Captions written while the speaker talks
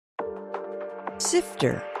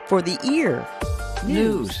Sifter for the ear.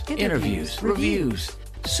 News, interviews, reviews,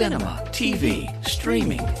 cinema, TV,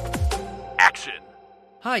 streaming. Action.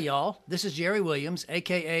 Hi, y'all. This is Jerry Williams,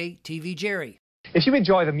 a.k.a. TV Jerry. If you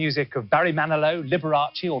enjoy the music of Barry Manilow,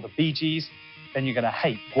 Liberace, or the Bee Gees, then you're going to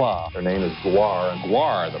hate GWAR. Their name is GWAR.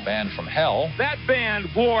 GWAR, the band from hell. That band,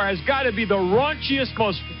 GWAR, has got to be the raunchiest,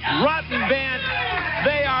 most rotten band.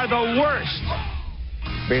 They are the worst.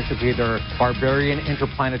 Basically, they're barbarian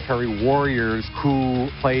interplanetary warriors who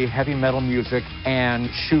play heavy metal music and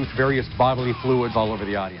shoot various bodily fluids all over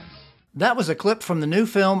the audience. That was a clip from the new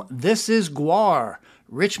film This Is GWAR.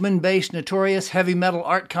 Richmond-based notorious heavy metal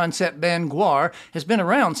art concept band GWAR has been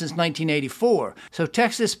around since 1984, so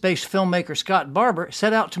Texas-based filmmaker Scott Barber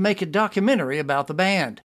set out to make a documentary about the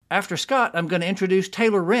band. After Scott, I'm going to introduce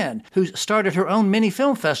Taylor Wren, who's started her own mini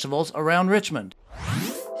film festivals around Richmond.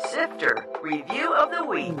 Sifter Review of the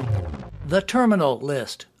Week. The Terminal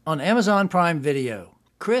List on Amazon Prime Video.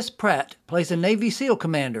 Chris Pratt plays a Navy SEAL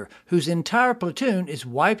commander whose entire platoon is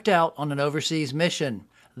wiped out on an overseas mission.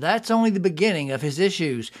 That's only the beginning of his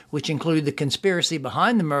issues, which include the conspiracy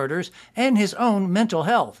behind the murders and his own mental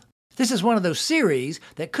health. This is one of those series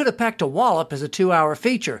that could have packed a wallop as a 2-hour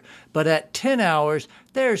feature, but at 10 hours,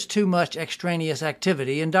 there's too much extraneous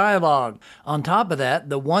activity and dialogue. On top of that,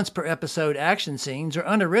 the once-per-episode action scenes are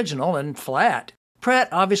unoriginal and flat. Pratt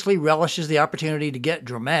obviously relishes the opportunity to get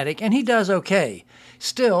dramatic, and he does okay.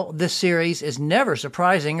 Still, this series is never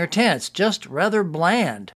surprising or tense, just rather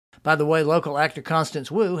bland. By the way, local actor Constance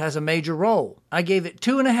Wu has a major role. I gave it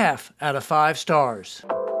 2.5 out of 5 stars.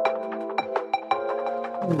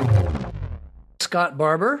 Scott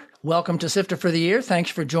Barber, welcome to Sifter for the Year.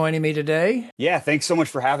 Thanks for joining me today. Yeah, thanks so much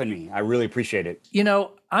for having me. I really appreciate it. You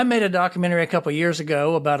know, I made a documentary a couple years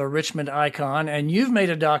ago about a Richmond icon, and you've made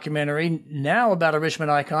a documentary now about a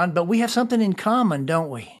Richmond icon, but we have something in common, don't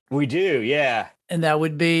we? We do, yeah. And that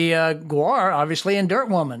would be GWAR, obviously, and Dirt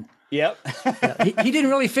Woman. Yep. he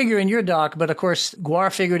didn't really figure in your doc, but of course,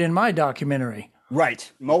 GWAR figured in my documentary.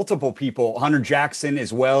 Right. Multiple people, Hunter Jackson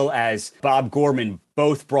as well as Bob Gorman,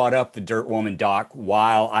 both brought up the Dirt Woman doc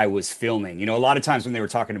while I was filming. You know, a lot of times when they were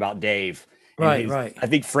talking about Dave. Right. I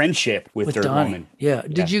think friendship with Dirt Donnie. Woman. Yeah.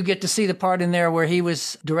 Did you get to see the part in there where he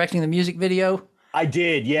was directing the music video? I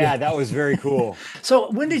did. Yeah, that was very cool.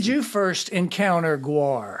 So when did you first encounter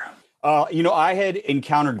GWAR? You know, I had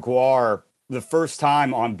encountered GWAR the first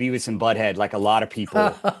time on Beavis and Butthead, like a lot of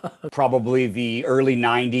people, probably the early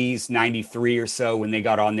 90s, 93 or so when they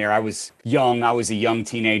got on there. I was young. I was a young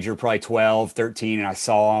teenager, probably 12, 13, and I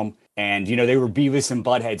saw them. And, you know, they were Beavis and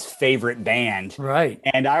Butthead's favorite band. Right.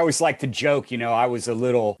 And I always like to joke, you know, I was a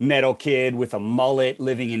little metal kid with a mullet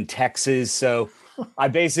living in Texas. So I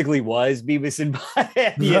basically was Beavis and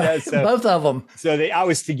Butthead, you know. So, both of them. So I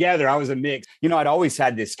was together. I was a mix. You know, I'd always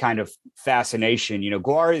had this kind of fascination. You know,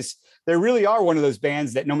 GWAR they really are one of those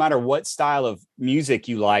bands that no matter what style of music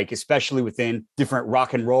you like, especially within different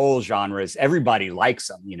rock and roll genres, everybody likes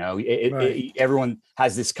them. You know, everyone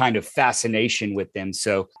has this kind of fascination with them.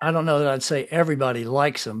 So I don't know that I'd say everybody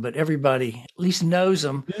likes them, but everybody at least knows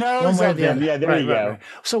them. Knows of them. Yeah, there you go. Right.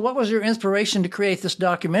 So what was your inspiration to create this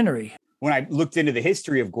documentary? When I looked into the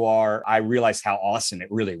history of GWAR, I realized how awesome it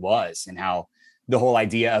really was and how the whole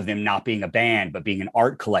idea of them not being a band, but being an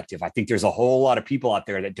art collective. I think there's a whole lot of people out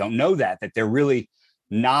there that don't know that they're really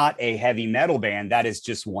not a heavy metal band. That is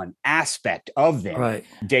just one aspect of them. Right.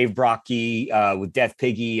 Dave Brockie with Death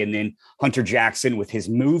Piggy, and then Hunter Jackson with his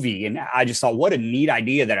movie. And I just thought, what a neat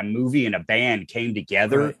idea that a movie and a band came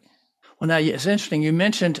together. Right. Well, now it's interesting. You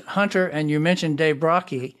mentioned Hunter and you mentioned Dave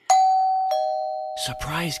Brockie.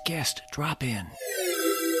 Surprise guest drop in.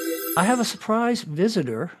 I have a surprise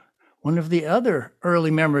visitor. One of the other early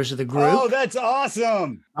members of the group. Oh, that's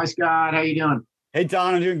awesome. Hi, Scott. How you doing? Hey,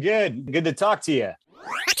 Don, I'm doing good. Good to talk to you.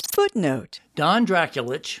 Footnote. Don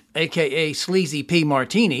Draculich, a.k.a. Sleazy P.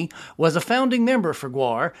 Martini, was a founding member for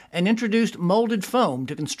GWAR and introduced molded foam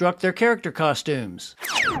to construct their character costumes.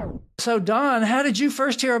 So, Don, how did you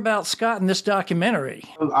first hear about Scott in this documentary?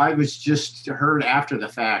 I was just heard after the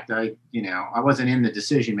fact. I wasn't in the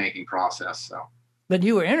decision-making process, so. But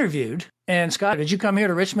you were interviewed. And Scott, did you come here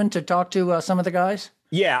to Richmond to talk to some of the guys?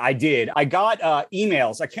 Yeah, I did. I got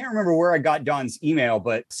emails. I can't remember where I got Don's email,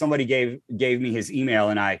 but somebody gave me his email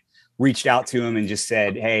and I reached out to him and just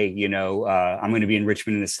said, hey, you know, I'm going to be in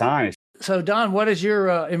Richmond this time. So, Don, what is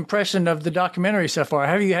your impression of the documentary so far?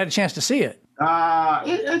 Have you had a chance to see it?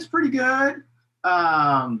 It's pretty good.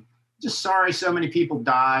 Just sorry so many people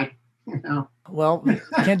died. You know. Well,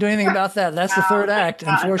 can't do anything about that. That's the third act,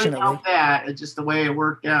 unfortunately. It's just the way it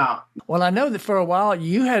worked out. Well, I know that for a while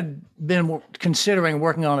you had been considering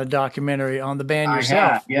working on a documentary on the band yourself.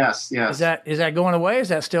 I have, yes. Is that going away? Is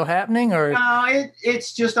that still happening? Or no,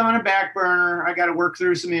 it's just on a back burner. I got to work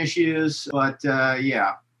through some issues, but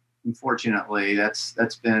yeah. Unfortunately, that's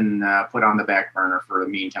been put on the back burner for the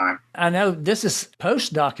meantime. I know this is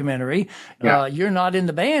post-documentary. Yeah. You're not in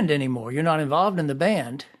the band anymore. You're not involved in the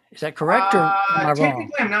band. Is that correct, or am I wrong?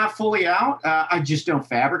 Technically, I'm not fully out. I just don't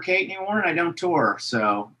fabricate anymore, and I don't tour.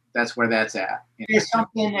 So that's where that's at. If there's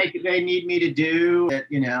something they need me to do that,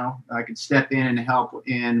 I could step in and help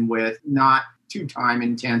in with, not too time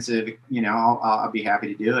intensive, I'll be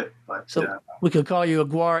happy to do it. But so we could call you a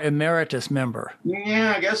GWAR emeritus member.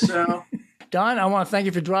 Yeah, I guess so. Don, I want to thank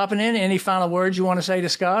you for dropping in. Any final words you want to say to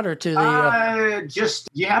Scott or to the?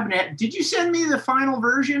 Did you send me the final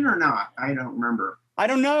version or not? I don't remember. I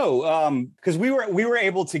don't know, because we were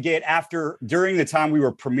able to get during the time we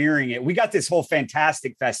were premiering it, we got this whole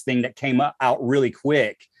Fantastic Fest thing that came out really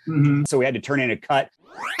quick. Mm-hmm. So we had to turn in a cut.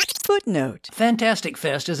 Footnote. Fantastic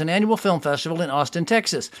Fest is an annual film festival in Austin,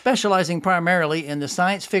 Texas, specializing primarily in the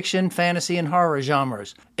science fiction, fantasy, and horror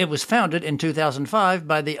genres. It was founded in 2005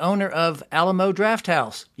 by the owner of Alamo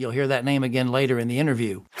Drafthouse. You'll hear that name again later in the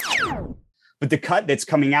interview. But the cut that's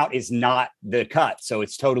coming out is not the cut, so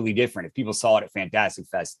it's totally different. If people saw it at Fantastic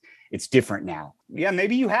Fest, it's different now. Yeah,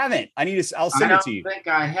 maybe you haven't. I'll send it to you. I don't think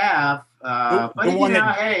I have.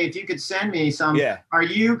 But hey, if you could send me some. Yeah. Are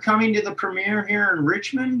you coming to the premiere here in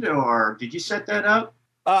Richmond, or did you set that up?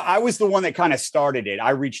 I was the one that kind of started it.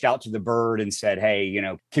 I reached out to the Bird and said, hey,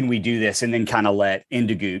 can we do this? And then kind of let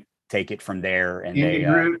Indigoot take it from there. And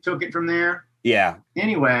Indigoot took it from there? Yeah.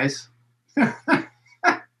 Anyways.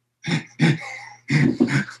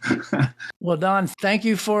 Well, Don, thank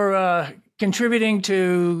you for contributing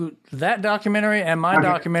to that documentary and my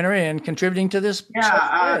documentary and contributing to this.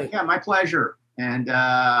 Yeah, my pleasure. And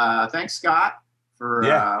thanks, Scott, for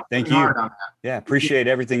thank you. hard on that. Yeah, appreciate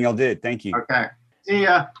everything y'all did. Thank you. Okay. See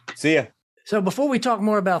ya. So before we talk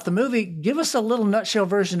more about the movie, give us a little nutshell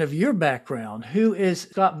version of your background. Who is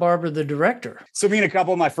Scott Barber, the director? So me and a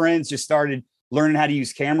couple of my friends just started learning how to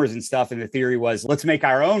use cameras and stuff. And the theory was, let's make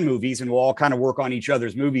our own movies and we'll all kind of work on each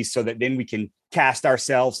other's movies so that then we can cast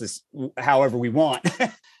ourselves as however we want.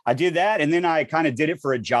 I did that. And then I kind of did it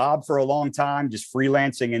for a job for a long time, just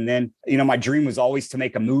freelancing. And then, my dream was always to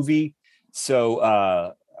make a movie. So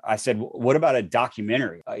I said, what about a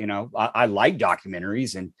documentary? I like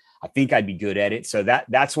documentaries and I think I'd be good at it. So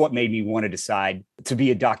that's what made me want to decide to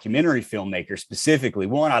be a documentary filmmaker specifically.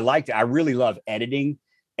 One, I really love editing.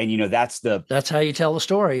 And, that's how you tell the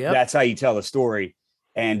story. Yep. That's how you tell the story.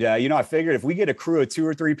 And, I figured if we get a crew of 2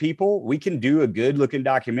 or 3 people, we can do a good looking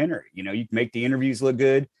documentary. You can make the interviews look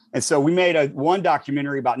good. And so we made one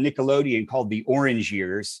documentary about Nickelodeon called The Orange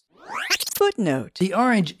Years. Footnote. The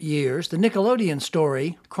Orange Years, the Nickelodeon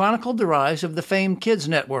story, chronicled the rise of the famed Kids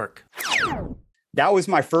Network. That was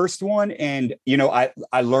my first one. And,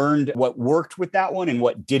 I learned what worked with that one and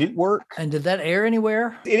what didn't work. And did that air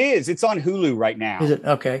anywhere? It is. It's on Hulu right now. Is it?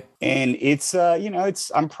 Okay. And it's,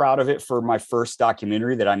 I'm proud of it for my first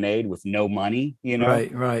documentary that I made with no money,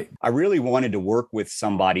 Right. I really wanted to work with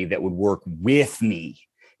somebody that would work with me,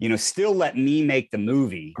 still let me make the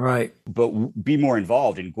movie. Right. But be more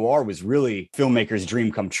involved. And GWAR was really filmmaker's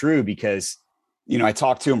dream come true because I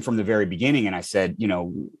talked to him from the very beginning and I said,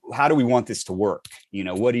 how do we want this to work?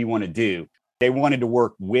 What do you want to do? They wanted to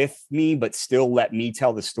work with me, but still let me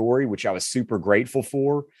tell the story, which I was super grateful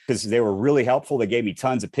for because they were really helpful. They gave me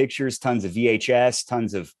tons of pictures, tons of VHS,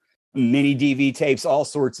 tons of mini DV tapes, all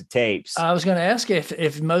sorts of tapes. I was going to ask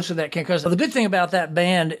if most of that came, because the good thing about that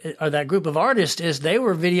band or that group of artists is they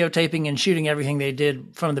were videotaping and shooting everything they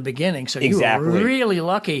did from the beginning. So you were really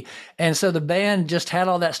lucky. And so the band just had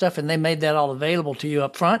all that stuff and they made that all available to you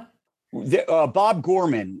up front. Bob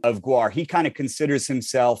Gorman of GWAR, he kind of considers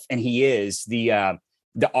himself, and he is the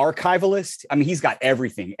archivalist. I mean, he's got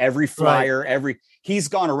everything, every flyer, he's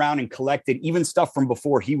gone around and collected even stuff from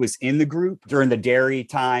before he was in the group during the Dairy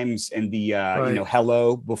times and the,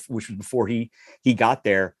 Hello, which was before he got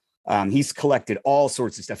there. He's collected all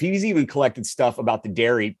sorts of stuff. He's even collected stuff about the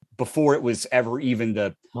Dairy before it was ever even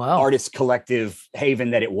the artist collective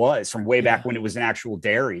haven that it was, from way back when it was an actual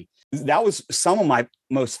dairy. That was some of my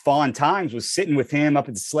most fond times, was sitting with him up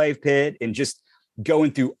at the slave pit and just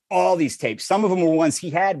going through all these tapes. Some of them were ones he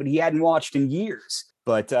had, but he hadn't watched in years.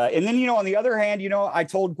 But, and then, on the other hand, I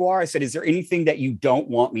told GWAR, I said, is there anything that you don't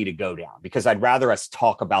want me to go down? Because I'd rather us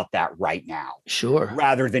talk about that right now. Sure.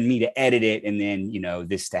 Rather than me to edit it and then,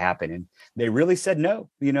 this to happen. And they really said no.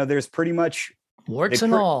 There's pretty much warts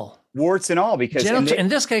and all. warts and all, because in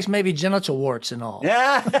this case, maybe genital warts and all.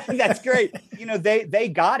 Yeah, that's great. They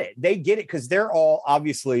got it. They get it because they're all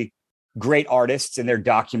obviously great artists and they're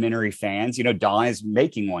documentary fans. Don is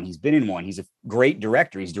making one. He's been in one. He's a great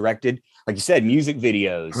director. He's directed, like you said, music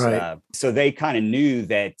videos. Right. So they kind of knew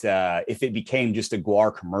that if it became just a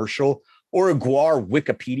GWAR commercial or a GWAR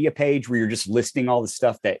Wikipedia page where you're just listing all the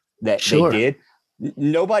stuff that Sure. they did,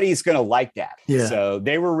 nobody's going to like that. Yeah. So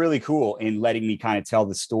they were really cool in letting me kind of tell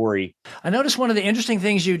the story. I noticed one of the interesting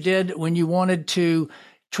things you did when you wanted to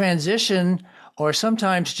transition or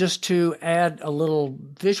sometimes just to add a little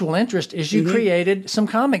visual interest is you created some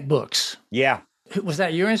comic books. Yeah. Was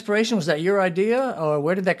that your inspiration? Was that your idea? Or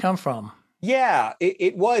where did that come from? Yeah,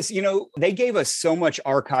 it was. They gave us so much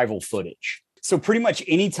archival footage. So pretty much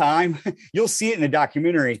anytime you'll see it in the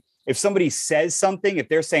documentary, if somebody says something, if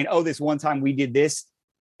they're saying, oh, this one time we did this,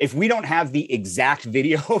 if we don't have the exact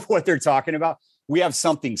video of what they're talking about, we have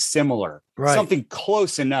something similar, something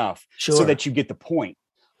close enough so that you get the point.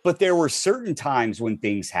 But there were certain times when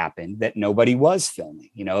things happened that nobody was filming.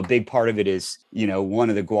 A big part of it is, one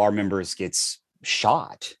of the GWAR members gets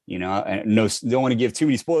shot, and don't want to give too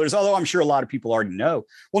many spoilers, although I'm sure a lot of people already know.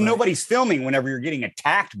 Well, nobody's filming whenever you're getting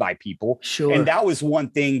attacked by people. Sure. And that was one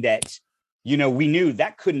thing that, we knew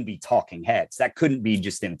that couldn't be talking heads. That couldn't be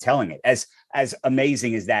just them telling it. As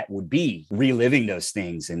amazing as that would be, reliving those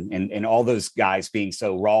things and all those guys being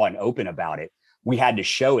so raw and open about it, we had to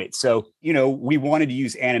show it. So, we wanted to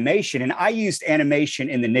use animation, and I used animation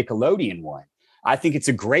in the Nickelodeon one. I think it's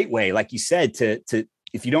a great way, like you said, to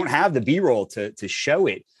if you don't have the B-roll to show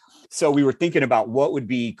it. So we were thinking about what would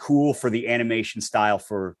be cool for the animation style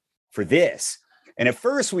for this. And at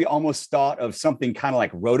first we almost thought of something kind of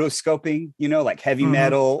like rotoscoping, like heavy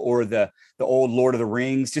metal or the old Lord of the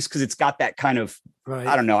Rings, just because it's got that kind of,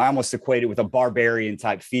 I don't know, I almost equate it with a barbarian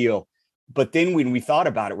type feel. But then when we thought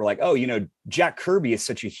about it, we're like, oh, Jack Kirby is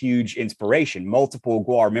such a huge inspiration. Multiple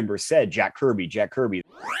GWAR members said Jack Kirby.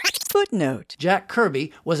 Footnote. Jack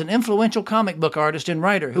Kirby was an influential comic book artist and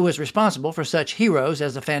writer who was responsible for such heroes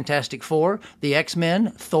as the Fantastic Four, the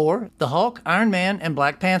X-Men, Thor, the Hulk, Iron Man, and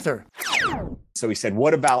Black Panther. So we said,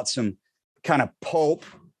 what about some kind of pulp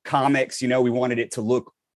comics? We wanted it to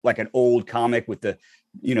look like an old comic with the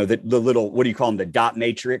little, what do you call them? The dot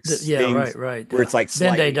matrix. Things, right. Where it's like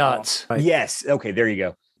Ben-Day dots. Right. Yes. Okay. There you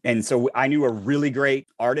go. And so I knew a really great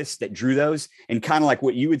artist that drew those, and kind of like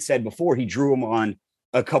what you had said before, he drew them on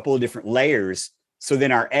a couple of different layers. So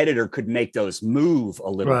then our editor could make those move a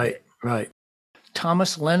little bit. Right.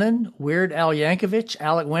 Thomas Lennon, Weird Al Yankovic,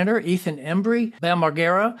 Alec Winter, Ethan Embry, Bam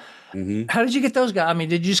Margera. How did you get those guys? I mean,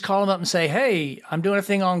 did you just call them up and say, hey, I'm doing a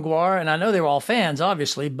thing on GWAR? And I know they were all fans,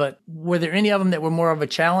 obviously, but were there any of them that were more of a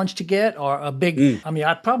challenge to get or a big, I mean,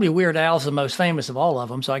 probably Weird Al's the most famous of all of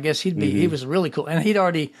them. So I guess he was really cool. And he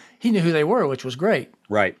knew who they were, which was great.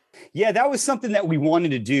 Right. Yeah, that was something that we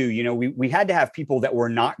wanted to do. We had to have people that were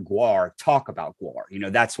not GWAR talk about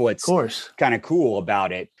GWAR. That's what's kind of cool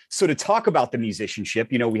about it. So to talk about the musicianship,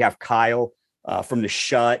 we have Kyle from the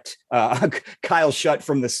Shut, Kyle Shutt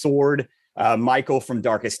from the Sword, Michael from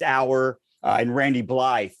Darkest Hour, and Randy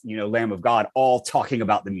Blythe, Lamb of God, all talking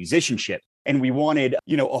about the musicianship. And we wanted,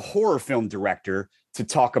 a horror film director to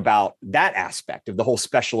talk about that aspect of the whole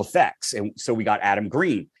special effects. And so we got Adam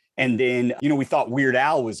Green. And then, we thought Weird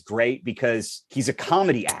Al was great because he's a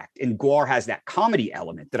comedy act, and GWAR has that comedy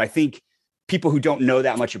element that I think people who don't know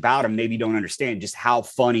that much about him maybe don't understand just how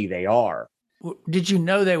funny they are. Did you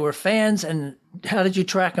know they were fans, and how did you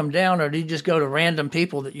track them down, or did you just go to random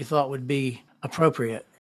people that you thought would be appropriate?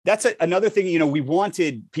 That's another thing, we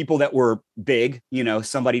wanted people that were big,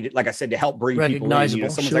 somebody, like I said, to help bring people in.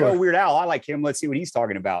 Someone's like, oh, Weird Al, I like him. Let's see what he's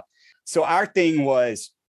talking about. So our thing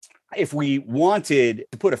was, if we wanted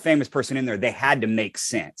to put a famous person in there, they had to make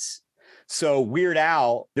sense. So Weird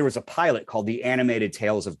Al, there was a pilot called The Animated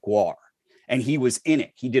Tales of GWAR, and he was in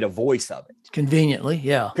it. He did a voice of it. Conveniently,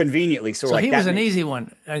 yeah. Conveniently. So he was an easy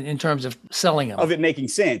one in terms of selling him. Of it making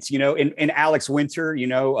sense, and Alex Winter,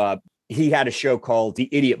 he had a show called The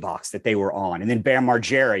Idiot Box that they were on. And then Bam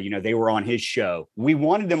Margera, they were on his show. We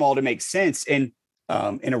wanted them all to make sense. And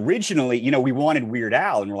originally, we wanted Weird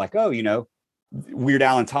Al, and we're like, oh, Weird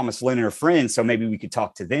Al and Thomas Lennon are friends, so maybe we could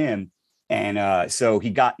talk to them. And so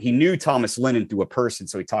he knew Thomas Lennon through a person,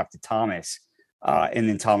 so he talked to Thomas. And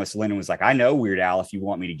then Thomas Lennon was like, I know Weird Al if you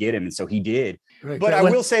want me to get him. And so he did. Right. But I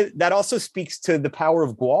will say that also speaks to the power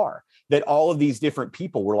of GWAR, that all of these different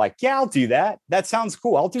people were like, yeah, I'll do that. That sounds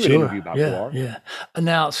cool. I'll do an interview about GWAR. Yeah.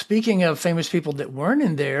 Now, speaking of famous people that weren't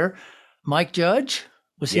in there, Mike Judge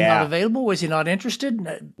Was he not available? Was he not interested?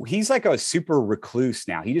 He's like a super recluse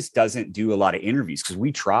now. He just doesn't do a lot of interviews because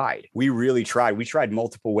we tried. We really tried. We tried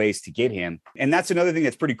multiple ways to get him. And that's another thing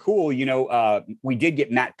that's pretty cool. You know, we did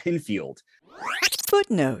get Matt Pinfield.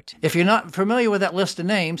 Footnote. If you're not familiar with that list of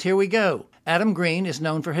names, here we go. Adam Green is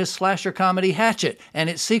known for his slasher comedy Hatchet and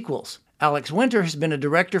its sequels. Alex Winter has been a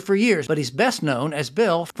director for years, but he's best known as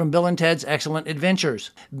Bill from Bill and Ted's Excellent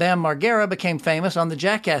Adventures. Bam Margera became famous on the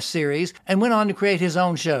Jackass series and went on to create his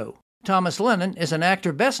own show. Thomas Lennon is an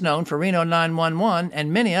actor best known for Reno 911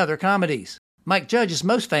 and many other comedies. Mike Judge is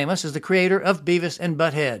most famous as the creator of Beavis and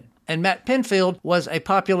Butthead. And Matt Pinfield was a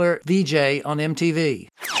popular VJ on MTV.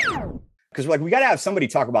 Because like we got to have somebody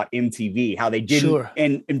talk about MTV, how they did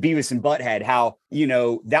in Beavis and Butthead, how, you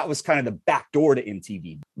know, that was kind of the back door to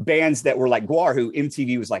MTV. Bands that were like GWAR, who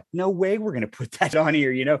MTV was like, no way we're going to put that on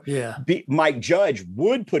here, you know? Yeah. Mike Judge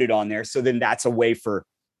would put it on there. So then that's a way for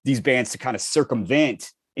these bands to kind of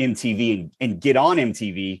circumvent MTV and get on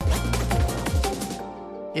MTV.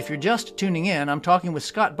 If you're just tuning in, I'm talking with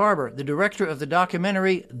Scott Barber, the director of the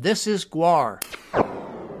documentary This Is GWAR.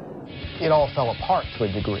 It all fell apart to a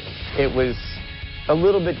degree. It was a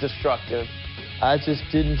little bit destructive. I just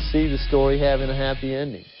didn't see the story having a happy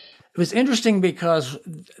ending. It was interesting because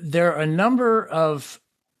there are a number of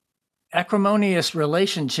acrimonious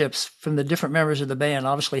relationships from the different members of the band.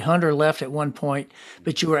 Obviously, Hunter left at one point,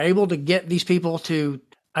 but you were able to get these people to,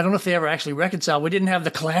 I don't know if they ever actually reconciled. We didn't have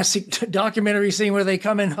the classic documentary scene where they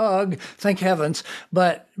come and hug, thank heavens,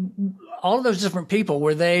 but all of those different people,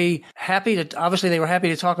 were they happy to, obviously they were happy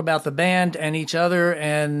to talk about the band and each other,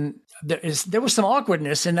 and there was some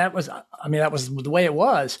awkwardness, and that was the way it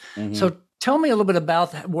was. Mm-hmm. So tell me a little bit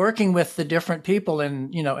about working with the different people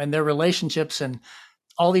and, you know, and their relationships and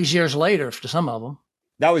all these years later to some of them.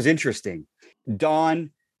 That was interesting.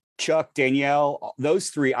 Don, Chuck, Danielle,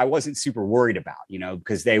 those three, I wasn't super worried about, you know,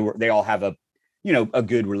 because they all have a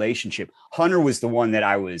good relationship. Hunter was the one that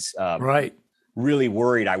I was really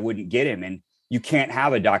worried I wouldn't get him. And you can't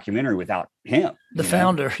have a documentary without him. The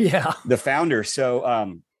founder. Yeah. The founder. So,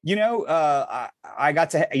 I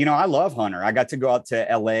got to, you know, I love Hunter. I got to go out to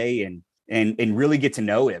LA and really get to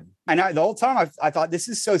know him. And the whole time I thought, this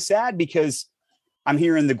is so sad because I'm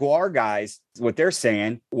hearing the GWAR guys, what they're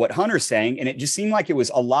saying, what Hunter's saying, and it just seemed like it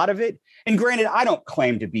was a lot of it. And granted, I don't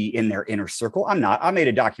claim to be in their inner circle. I'm not. I made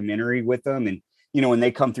a documentary with them, and you know, when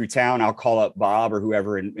they come through town, I'll call up Bob or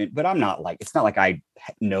whoever. But I'm not like, it's not like I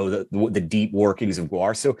know the deep workings of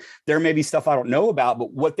GWAR. So there may be stuff I don't know about,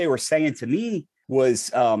 but what they were saying to me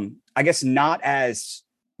was, I guess, not as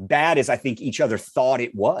bad as I think each other thought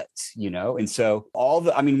it was, you know? And so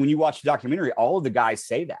when you watch the documentary, all of the guys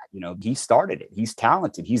say that, you know, he started it. He's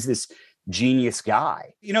talented. He's this genius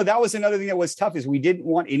guy. You know, that was another thing that was tough is we didn't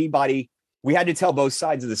want anybody, we had to tell both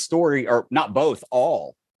sides of the story, or not both,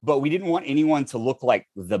 all. But we didn't want anyone to look like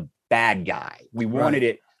the bad guy. We wanted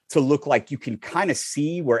it to look like you can kind of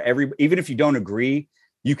see where even if you don't agree,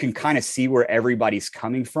 you can kind of see where everybody's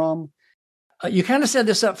coming from. You kind of said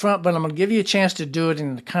this up front, but I'm going to give you a chance to do it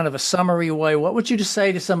in kind of a summary way. What would you just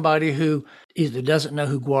say to somebody who either doesn't know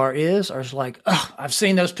who GWAR is or is like, oh, I've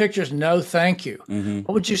seen those pictures. No, thank you. Mm-hmm.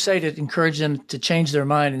 What would you say to encourage them to change their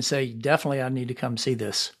mind and say, definitely, I need to come see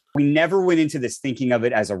this? We never went into this thinking of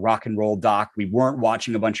it as a rock and roll doc. We weren't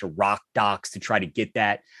watching a bunch of rock docs to try to get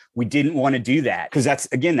that. We didn't want to do that because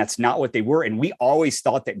that's not what they were. And we always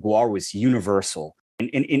thought that GWAR was universal.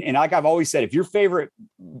 And like I've always said, if your favorite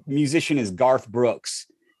musician is Garth Brooks,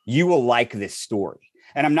 you will like this story.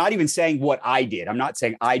 And I'm not even saying what I did. I'm not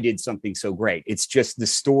saying I did something so great. It's just the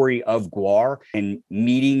story of GWAR, and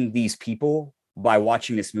meeting these people by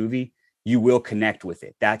watching this movie, you will connect with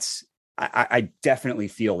it. I definitely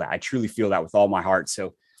feel that. I truly feel that with all my heart.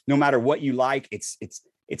 So no matter what you like,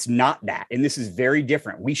 it's not that. And this is very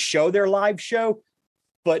different. We show their live show,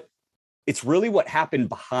 but it's really what happened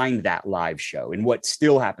behind that live show and what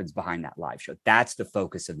still happens behind that live show. That's the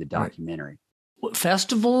focus of the documentary. Right.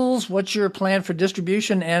 Festivals, what's your plan for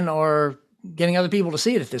distribution and or getting other people to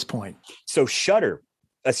see it at this point? So Shudder,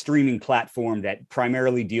 a streaming platform that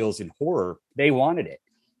primarily deals in horror, they wanted it.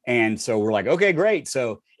 And so we're like, okay, great.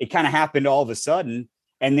 So it kind of happened all of a sudden.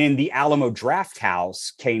 And then the Alamo Draft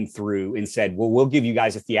House came through and said, well, we'll give you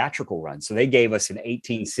guys a theatrical run. So they gave us an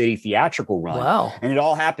 18-city theatrical run. Wow. And it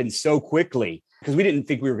all happened so quickly because we didn't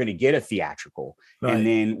think we were going to get a theatrical. Right. And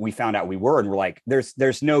then we found out we were, and we're like,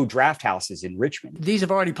 there's no draft houses in Richmond. These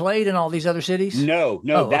have already played in all these other cities? No,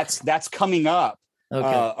 that's coming up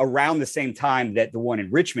around the same time that the one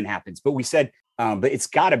in Richmond happens. But we said, but it's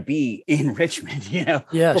got to be in Richmond, Yeah,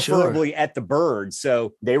 preferably at the Bird.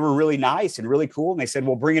 So they were really nice and really cool. And they said,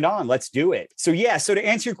 well, bring it on. Let's do it. So, yeah. So to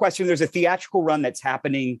answer your question, there's a theatrical run that's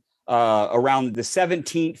happening around the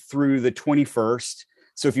 17th through the 21st.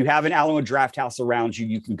 So if you have an Alamo Drafthouse around you,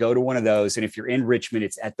 you can go to one of those. And if you're in Richmond,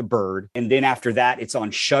 it's at the Bird. And then after that, it's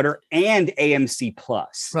on Shudder and AMC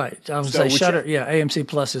Plus. Right. I would say Shudder. Yeah. AMC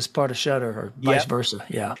Plus is part of Shudder or vice versa.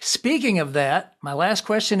 Yeah. Speaking of that, my last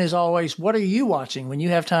question is always, what are you watching when you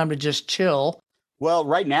have time to just chill? Well,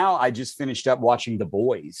 right now, I just finished up watching The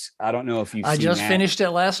Boys. I don't know if you've seen that. I just finished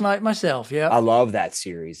it last night myself. Yeah. I love that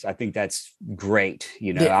series. I think that's great.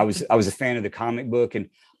 I was a fan of the comic book, and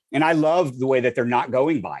I love the way that they're not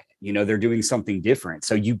going by it. They're doing something different.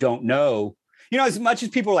 So you don't know, as much as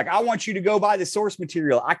people are like, I want you to go by the source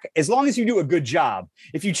material. As long as you do a good job,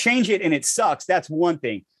 if you change it and it sucks, that's one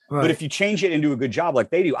thing. Right. But if you change it and do a good job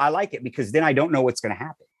like they do, I like it because then I don't know what's going to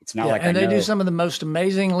happen. It's not like, and they do some of the most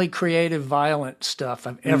amazingly creative, violent stuff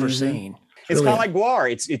I've ever seen. It's kind of like GWAR.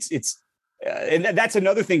 And that's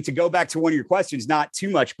another thing, to go back to one of your questions, not too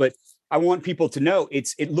much, but I want people to know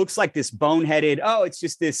it looks like this boneheaded, it's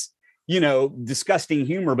just this, disgusting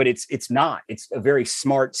humor, but it's not. It's a very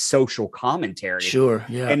smart social commentary. Sure.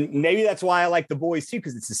 Yeah. And maybe that's why I like The Boys too,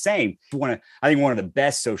 because it's the same. I think one of the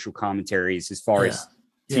best social commentaries as far as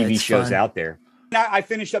TV shows out there. I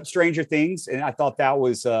finished up Stranger Things, and I thought that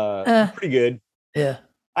was pretty good. Yeah.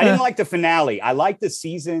 I didn't like the finale. I liked the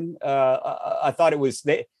season. I thought it was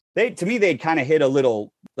they to me, they kind of hit a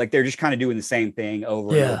little, like they're just kind of doing the same thing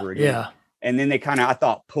over and over again. Yeah. And then they kind of, I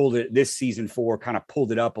thought, pulled it, this season 4 kind of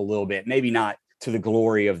pulled it up a little bit, maybe not to the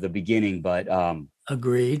glory of the beginning, but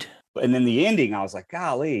agreed. And then the ending, I was like,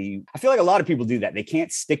 golly, I feel like a lot of people do that. They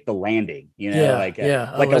can't stick the landing, like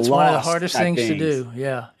it's one of the hardest things to do.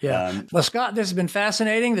 Yeah. Yeah. Well, Scott, this has been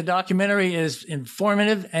fascinating. The documentary is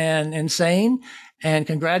informative and insane, and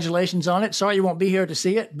congratulations on it. Sorry you won't be here to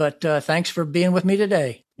see it, but thanks for being with me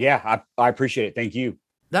today. Yeah, I appreciate it. Thank you.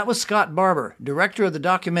 That was Scott Barber, director of the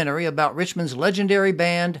documentary about Richmond's legendary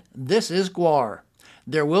band, This Is GWAR.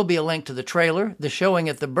 There will be a link to the trailer, the showing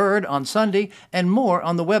at the Bird on Sunday, and more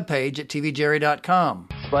on the webpage at tvjerry.com.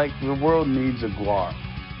 It's like the world needs a GWAR.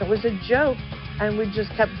 It was a joke, and we just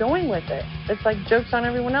kept going with it. It's like jokes on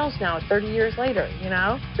everyone else now, 30 years later,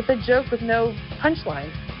 It's a joke with no punchline.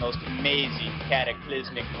 Most amazing,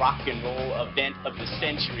 cataclysmic rock and roll event of the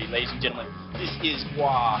century, ladies and gentlemen. This is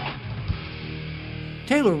GWAR.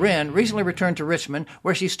 Taylor Wren recently returned to Richmond,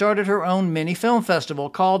 where she started her own mini film festival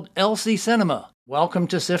called LC Cinema. Welcome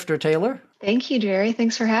to Sifter, Taylor. Thank you, Jerry.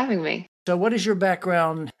 Thanks for having me. So what is your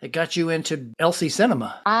background that got you into LC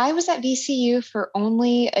Cinema? I was at VCU for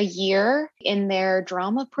only a year in their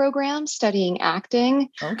drama program studying acting.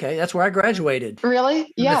 Okay, that's where I graduated.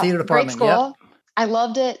 Really? In the theater department. Great school. Yep. I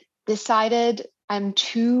loved it. Decided I'm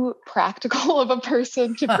too practical of a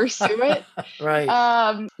person to pursue it. Right.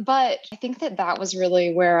 But I think that was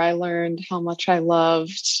really where I learned how much I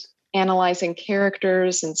loved analyzing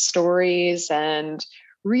characters and stories and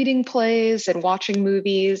reading plays and watching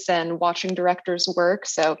movies and watching directors' work.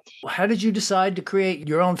 So how did you decide to create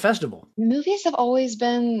your own festival? Movies have always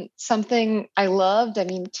been something I loved. I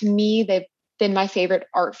mean, to me, they've been my favorite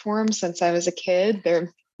art form since I was a kid.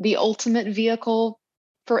 They're the ultimate vehicle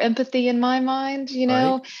for empathy in my mind,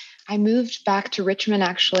 Right. I moved back to Richmond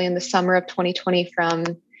actually in the summer of 2020 from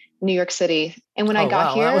New York City. And when I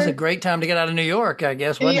got here, that was a great time to get out of New York, I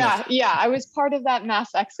guess, wasn't it? Yeah. I was part of that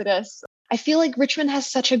mass exodus. I feel like Richmond has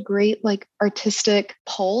such a great artistic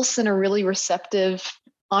pulse and a really receptive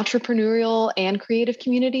entrepreneurial and creative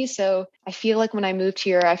community. So I feel like when I moved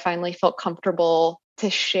here, I finally felt comfortable to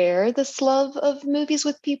share this love of movies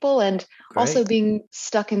with people, and also being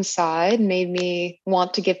stuck inside made me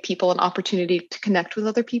want to give people an opportunity to connect with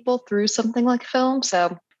other people through something like film.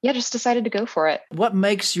 So yeah, just decided to go for it. What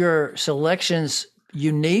makes your selections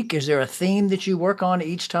unique? Is there a theme that you work on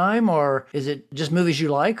each time, or is it just movies you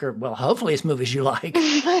like? Or, well, hopefully it's movies you like.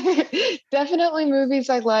 Definitely movies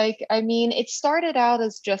I like. I mean, it started out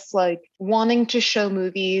as just wanting to show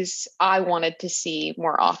movies I wanted to see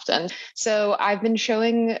more often. So I've been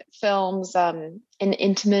showing films in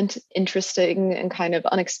intimate, interesting, and kind of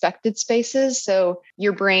unexpected spaces. So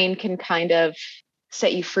your brain can kind of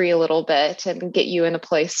set you free a little bit and get you in a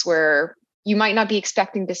place where you might not be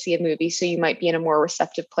expecting to see a movie, so you might be in a more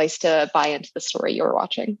receptive place to buy into the story you're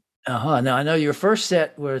watching. Now, I know your first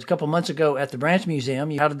set was a couple months ago at the Branch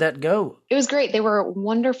Museum. How did that go? It was great. They were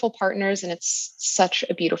wonderful partners, and it's such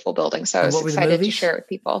a beautiful building. So I was excited to share it with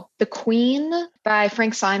people. The Queen by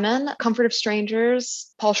Frank Simon, Comfort of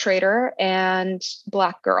Strangers, Paul Schrader, and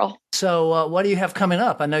Black Girl. So what do you have coming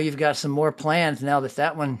up? I know you've got some more plans now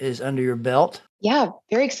that one is under your belt. Yeah,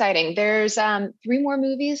 very exciting. There's 3 more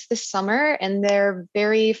movies this summer, and they're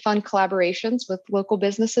very fun collaborations with local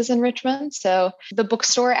businesses in Richmond. So the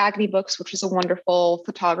bookstore, Agony Books, which is a wonderful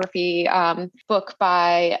photography book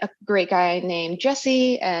by a great guy named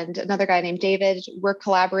Jesse and another guy named David, we're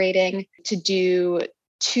collaborating to do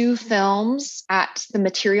 2 films at the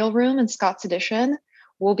Material Room in Scott's Edition.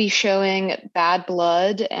 We'll be showing Bad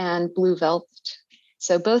Blood and Blue Velvet.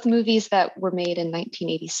 So both movies that were made in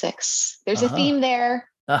 1986. There's a theme there.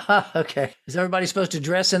 Okay. Is everybody supposed to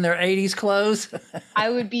dress in their 80s clothes? I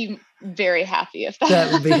would be very happy if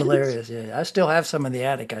that would be hilarious. Yeah, I still have some in the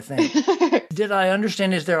attic, I think. Did I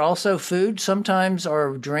understand, is there also food sometimes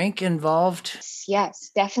or drink involved? Yes,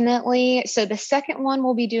 definitely. So the second one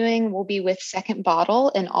we'll be with Second Bottle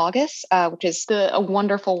in August, which is a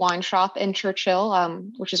wonderful wine shop in Churchill,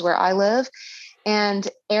 which is where I live. And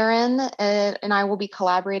Aaron and I will be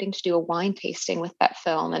collaborating to do a wine tasting with that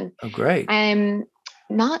film. And oh, great. I'm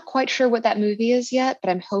not quite sure what that movie is yet, but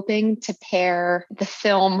I'm hoping to pair the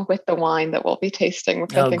film with the wine that we'll be tasting,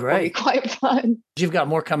 which I think will be quite fun. You've got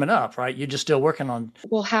more coming up, right? You're just still working on...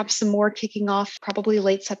 We'll have some more kicking off probably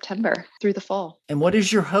late September through the fall. And what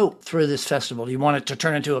is your hope through this festival? Do you want it to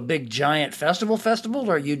turn into a big, giant festival,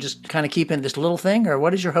 or are you just kind of keeping this little thing? Or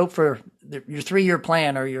what is your hope for your 3-year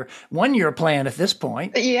plan or your 1-year plan at this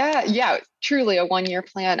point? Yeah, truly a 1-year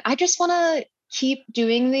plan. I just want to keep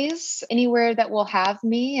doing these anywhere that will have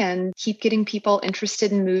me and keep getting people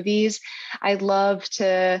interested in movies. I'd love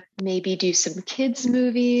to maybe do some kids'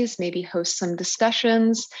 movies, maybe host some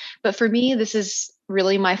discussions. But for me, this is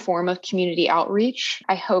really my form of community outreach.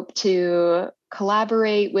 I hope to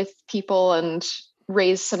collaborate with people and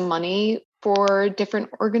raise some money for different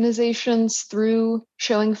organizations through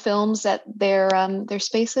showing films at their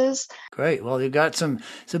spaces. Great. Well, you've got some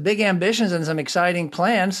big ambitions and some exciting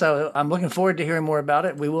plans, so I'm looking forward to hearing more about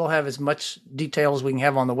it. We will have as much detail as we can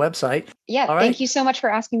have on the website. Yeah, thank you so much for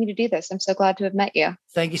asking me to do this. I'm so glad to have met you.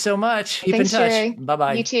 Thank you so much. Keep in touch. Jerry.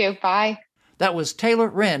 Bye-bye. You too. Bye. That was Taylor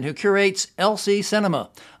Wren, who curates LC Cinema.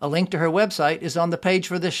 A link to her website is on the page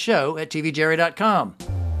for this show at tvjerry.com.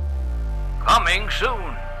 Coming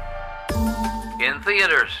soon. In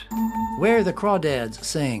theaters. Where the Crawdads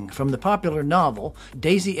Sing. From the popular novel,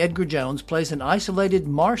 Daisy Edgar Jones plays an isolated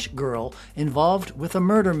marsh girl involved with a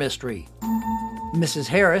murder mystery. Mrs.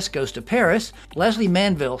 Harris Goes to Paris. Leslie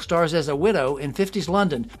Manville stars as a widow in 50s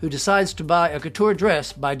London who decides to buy a couture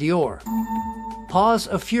dress by Dior. Paws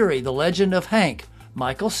of Fury, The Legend of Hank.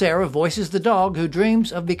 Michael Cera voices the dog who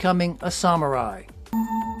dreams of becoming a samurai.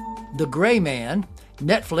 The Gray Man.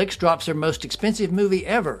 Netflix drops their most expensive movie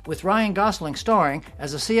ever, with Ryan Gosling starring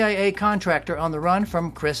as a CIA contractor on the run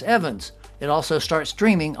from Chris Evans. It also starts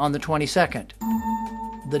streaming on the 22nd.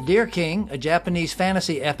 The Deer King, a Japanese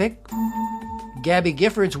fantasy epic. Gabby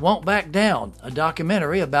Giffords Won't Back Down, a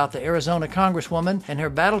documentary about the Arizona congresswoman and her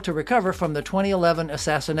battle to recover from the 2011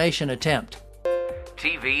 assassination attempt.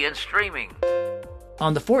 TV and streaming.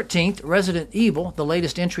 On the 14th, Resident Evil, the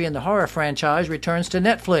latest entry in the horror franchise, returns to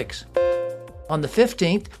Netflix. On the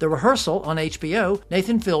 15th, The Rehearsal on HBO,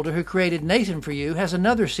 Nathan Fielder, who created Nathan for You, has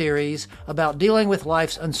another series about dealing with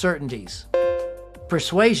life's uncertainties.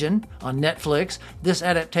 Persuasion on Netflix, this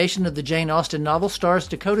adaptation of the Jane Austen novel stars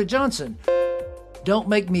Dakota Johnson. Don't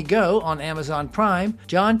Make Me Go on Amazon Prime,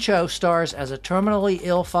 John Cho stars as a terminally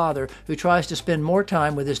ill father who tries to spend more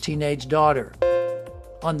time with his teenage daughter.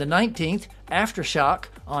 On the 19th, Aftershock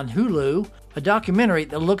on Hulu, a documentary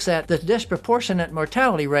that looks at the disproportionate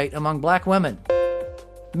mortality rate among black women.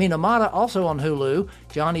 Minamata, also on Hulu,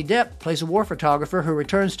 Johnny Depp plays a war photographer who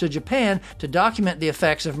returns to Japan to document the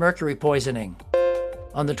effects of mercury poisoning.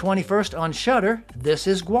 On the 21st on Shudder, This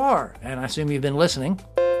is GWAR, and I assume you've been listening.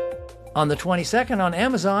 On the 22nd on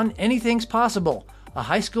Amazon, Anything's Possible, a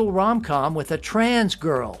high school rom-com with a trans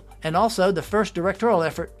girl, and also the first directorial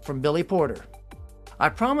effort from Billy Porter. I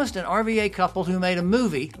promised an RVA couple who made a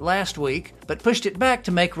movie last week, but pushed it back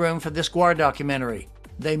to make room for this GWAR documentary.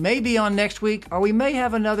 They may be on next week, or we may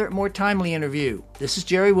have another more timely interview. This is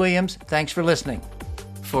Jerry Williams. Thanks for listening.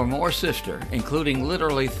 For more Sister, including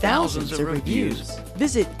literally thousands of reviews,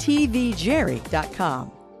 visit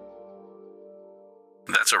tvjerry.com.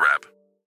 That's a wrap.